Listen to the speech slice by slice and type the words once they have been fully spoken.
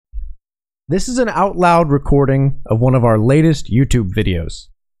This is an out loud recording of one of our latest YouTube videos.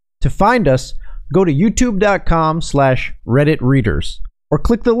 To find us, go to youtube.com/redditreaders or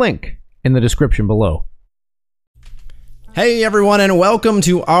click the link in the description below. Hey everyone, and welcome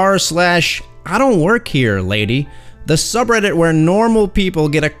to r/IDontWorkHereLady, the subreddit where normal people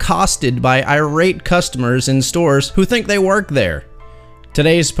get accosted by irate customers in stores who think they work there.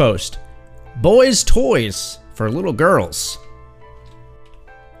 Today's post: boys' toys for little girls.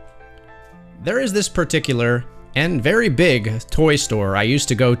 There is this particular and very big toy store I used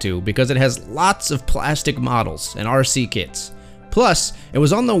to go to because it has lots of plastic models and RC kits. Plus, it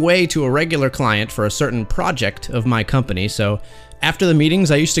was on the way to a regular client for a certain project of my company, so after the meetings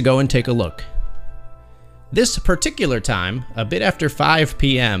I used to go and take a look. This particular time, a bit after 5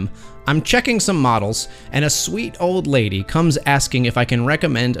 p.m., I'm checking some models and a sweet old lady comes asking if I can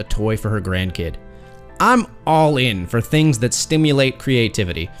recommend a toy for her grandkid. I'm all in for things that stimulate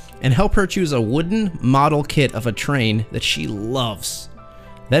creativity and help her choose a wooden model kit of a train that she loves.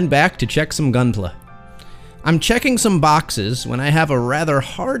 Then back to check some gunpla. I'm checking some boxes when I have a rather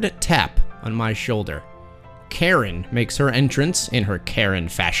hard tap on my shoulder. Karen makes her entrance in her Karen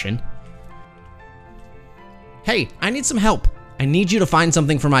fashion. Hey, I need some help. I need you to find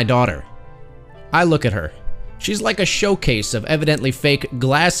something for my daughter. I look at her. She's like a showcase of evidently fake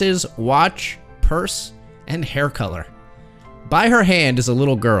glasses, watch, purse, and hair color. By her hand is a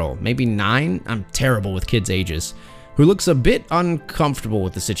little girl, maybe 9, I'm terrible with kids' ages, who looks a bit uncomfortable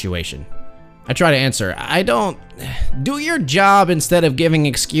with the situation. I try to answer, do your job instead of giving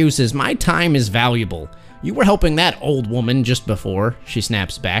excuses. My time is valuable. You were helping that old woman just before, she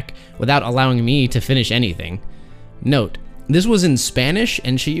snaps back, without allowing me to finish anything. Note, this was in Spanish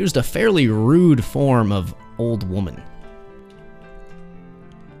and she used a fairly rude form of old woman.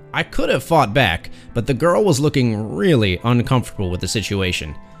 I could have fought back, but the girl was looking really uncomfortable with the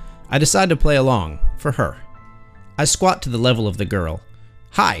situation. I decide to play along, for her. I squat to the level of the girl.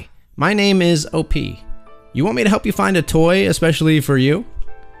 Hi, my name is OP. You want me to help you find a toy, especially for you?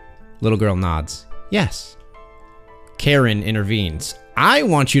 Little girl nods. Yes. Karen intervenes. I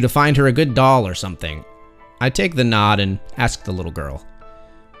want you to find her a good doll or something. I take the nod and ask the little girl.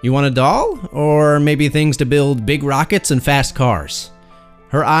 You want a doll? Or maybe things to build big rockets and fast cars?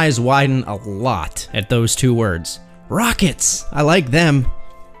 Her eyes widen a lot at those two words. Rockets! I like them.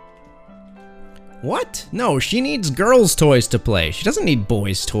 What? No, she needs girls' toys to play. She doesn't need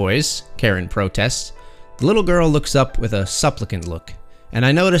boys' toys, Karen protests. The little girl looks up with a supplicant look, and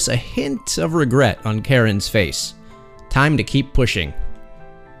I notice a hint of regret on Karen's face. Time to keep pushing.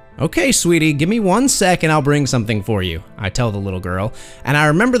 Okay, sweetie, give me 1 sec and I'll bring something for you, I tell the little girl, and I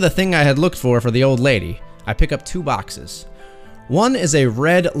remember the thing I had looked for the old lady. I pick up 2 boxes. One is a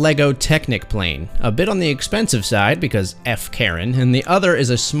red Lego Technic plane, a bit on the expensive side because F Karen, and the other is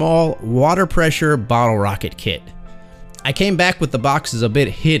a small water pressure bottle rocket kit. I came back with the boxes a bit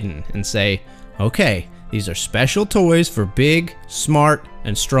hidden and say, okay, these are special toys for big, smart,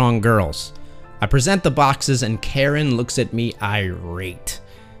 and strong girls. I present the boxes and Karen looks at me irate.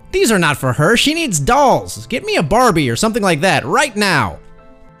 These are not for her, she needs dolls. Get me a Barbie or something like that right now.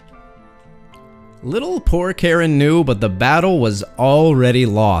 Little poor Karen knew, but the battle was already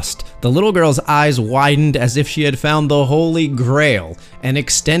lost. The little girl's eyes widened as if she had found the Holy Grail and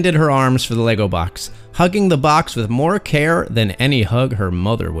extended her arms for the Lego box, hugging the box with more care than any hug her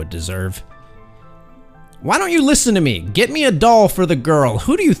mother would deserve. Why don't you listen to me? Get me a doll for the girl.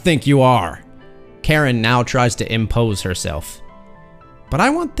 Who do you think you are? Karen now tries to impose herself. But I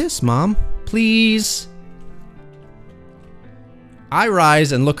want this, Mom. Please. I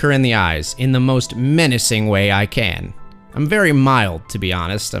rise and look her in the eyes, in the most menacing way I can. I'm very mild, to be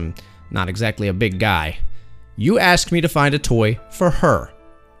honest. I'm not exactly a big guy. You asked me to find a toy for her.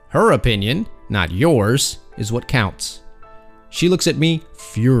 Her opinion, not yours, is what counts. She looks at me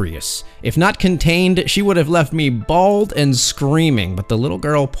furious. If not contained, she would have left me bawled and screaming, but the little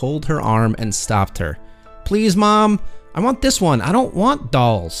girl pulled her arm and stopped her. Please, Mom, I want this one. I don't want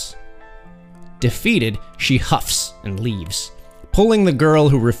dolls. Defeated, she huffs and leaves, pulling the girl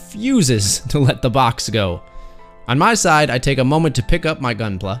who refuses to let the box go. On my side, I take a moment to pick up my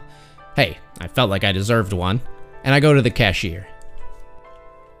gunpla. Hey, I felt like I deserved one, and I go to the cashier.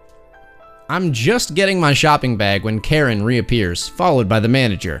 I'm just getting my shopping bag when Karen reappears, followed by the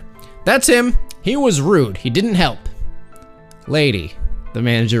manager. That's him. He was rude. He didn't help. Lady, the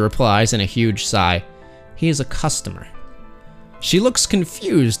manager replies in a huge sigh. He is a customer. She looks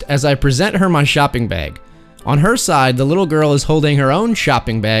confused as I present her my shopping bag. On her side, the little girl is holding her own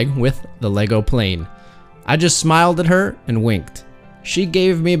shopping bag with the Lego plane. I just smiled at her and winked. She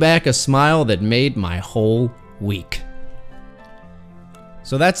gave me back a smile that made my whole week.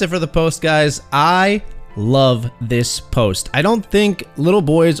 So that's it for the post, guys. I love this post. I don't think little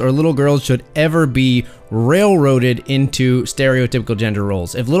boys or little girls should ever be railroaded into stereotypical gender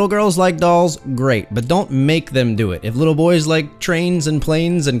roles. If little girls like dolls, great, but don't make them do it. If little boys like trains and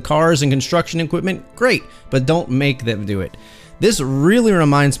planes and cars and construction equipment, great, but don't make them do it. This really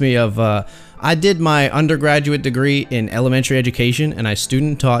reminds me of, I did my undergraduate degree in elementary education and I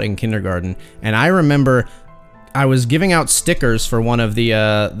student taught in kindergarten, and I remember I was giving out stickers for one of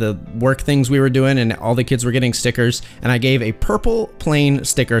the work things we were doing, and all the kids were getting stickers, and I gave a purple plain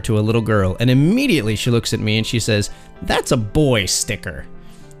sticker to a little girl, and immediately she looks at me and she says, "That's a boy sticker."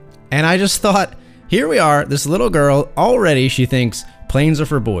 And I just thought, here we are, this little girl, already she thinks planes are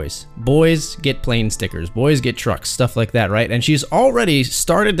for boys. Boys get plane stickers, boys get trucks, stuff like that, right? And she's already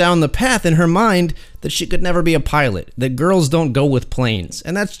started down the path in her mind that she could never be a pilot, that girls don't go with planes,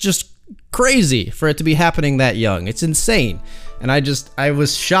 and that's just crazy for it to be happening that young. It's insane. And I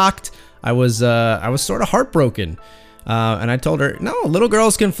was shocked. I was sort of heartbroken. And I told her, no, little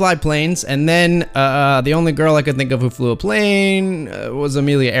girls can fly planes. And then the only girl I could think of who flew a plane was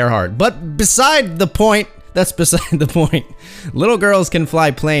Amelia Earhart. But beside the point, that's beside the point. Little girls can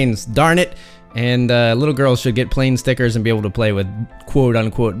fly planes, darn it. And little girls should get plane stickers and be able to play with quote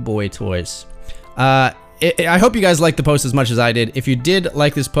unquote boy toys. I hope you guys liked the post as much as I did. If you did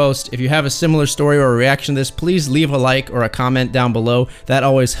like this post, if you have a similar story or a reaction to this, please leave a like or a comment down below. That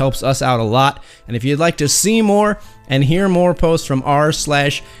always helps us out a lot. And if you'd like to see more and hear more posts from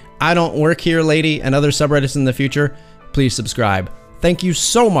r/IDontWorkHereLady and other subreddits in the future, please subscribe. Thank you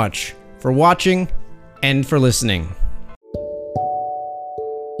so much for watching and for listening.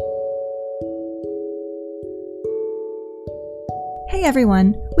 Hey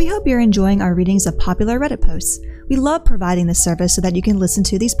everyone, we hope you're enjoying our readings of popular Reddit posts. We love providing this service so that you can listen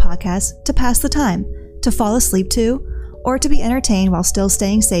to these podcasts to pass the time, to fall asleep to, or to be entertained while still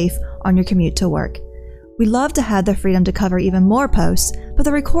staying safe on your commute to work. We love to have the freedom to cover even more posts, but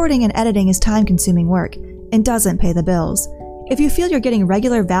the recording and editing is time-consuming work and doesn't pay the bills. If you feel you're getting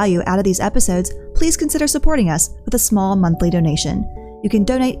regular value out of these episodes, please consider supporting us with a small monthly donation. You can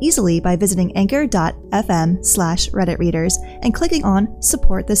donate easily by visiting anchor.fm/redditreaders and clicking on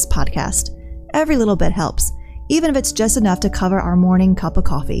Support This Podcast. Every little bit helps, even if it's just enough to cover our morning cup of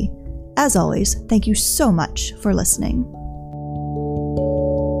coffee. As always, thank you so much for listening.